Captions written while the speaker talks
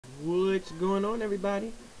What's going on,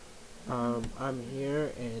 everybody? I'm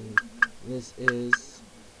here, and this is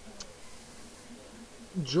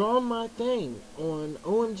Draw My Thing on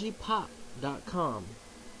omgpop.com.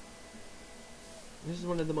 This is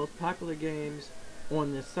one of the most popular games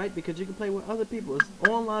on this site because you can play with other people. It's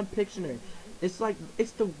online Pictionary. It's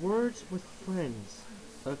the Words with Friends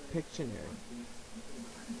of Pictionary.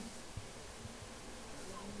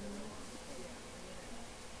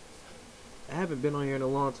 I haven't been on here in a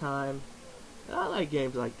long time. I like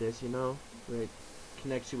games like this, where it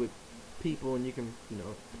connects you with people and you can,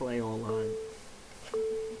 play online.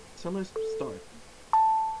 So let's start.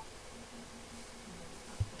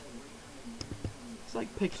 It's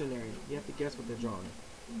like Pictionary. You have to guess what they're drawing.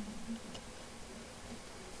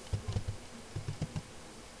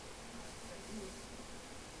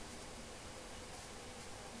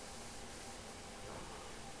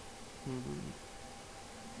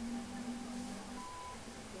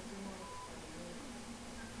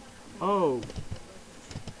 Oh,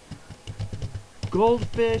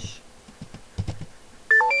 goldfish.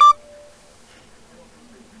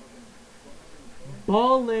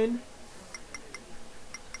 Ballin'.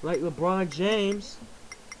 Like LeBron James.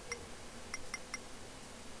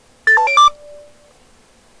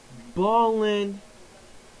 Ballin'.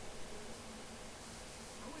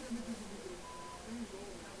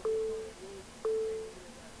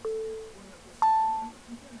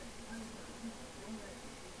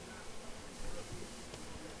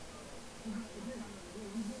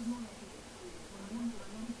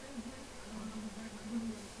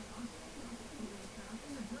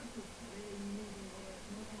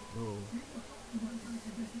 Oh.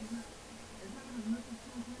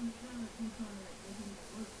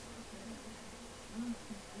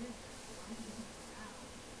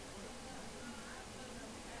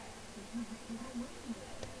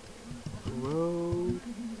 Road.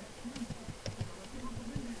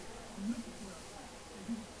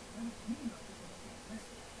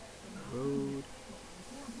 Road.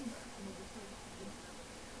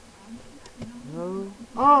 No.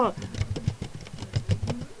 Ah!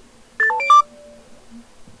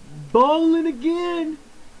 Bowling again!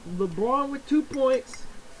 LeBron with 2 points.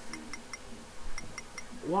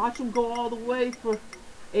 Watch him go all the way for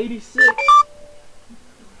 86.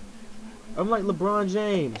 I'm like LeBron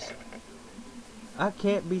James. I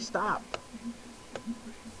can't be stopped.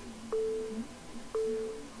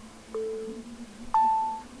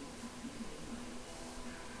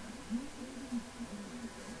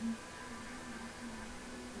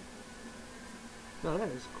 No, that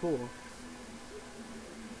is cool.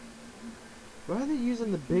 Why are they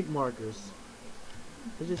using the big markers?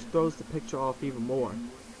 It just throws the picture off even more.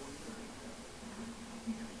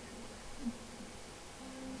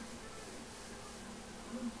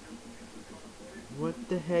 What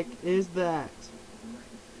the heck is that?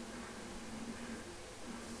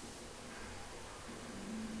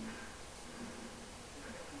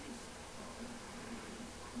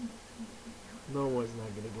 No one's not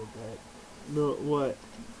gonna get that. No, what?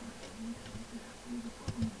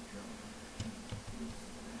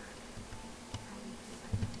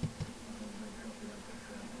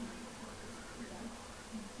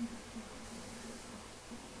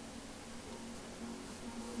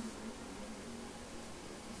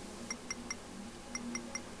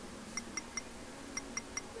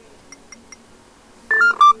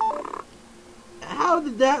 How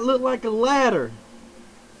did that look like a ladder?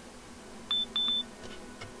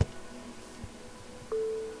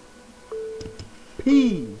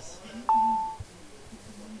 Peas.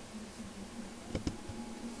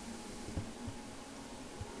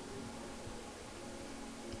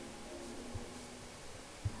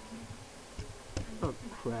 Oh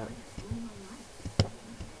crap.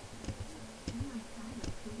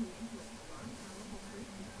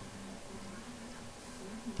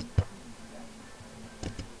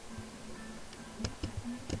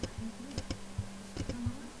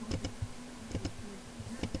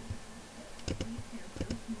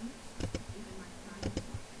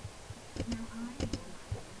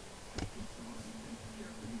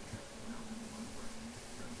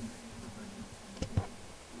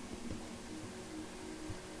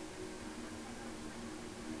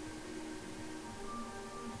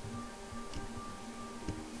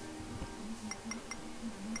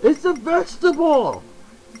 It's a vegetable!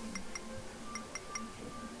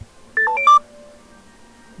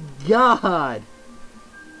 God!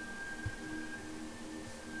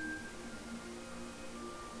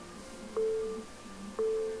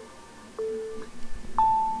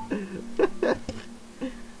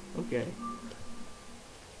 Okay.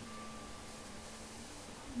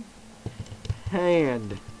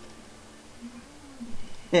 Hand.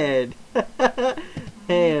 Head.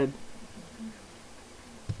 Hand.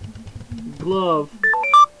 Glove.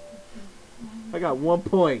 I got 1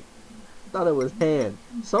 point. Thought it was hand.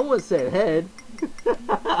 Someone said head.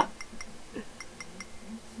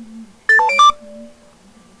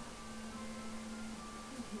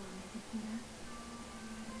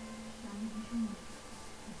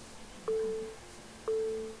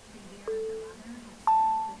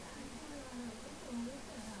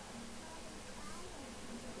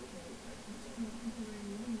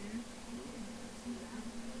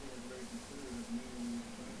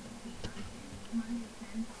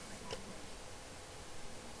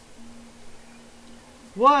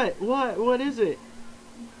 What is it?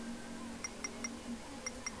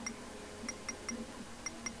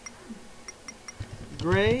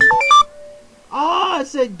 Gray? Oh, I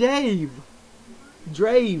said Dave.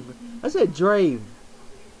 Drave. I said Drave.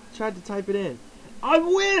 Tried to type it in. I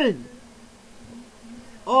win!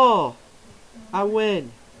 Oh, I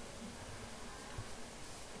win.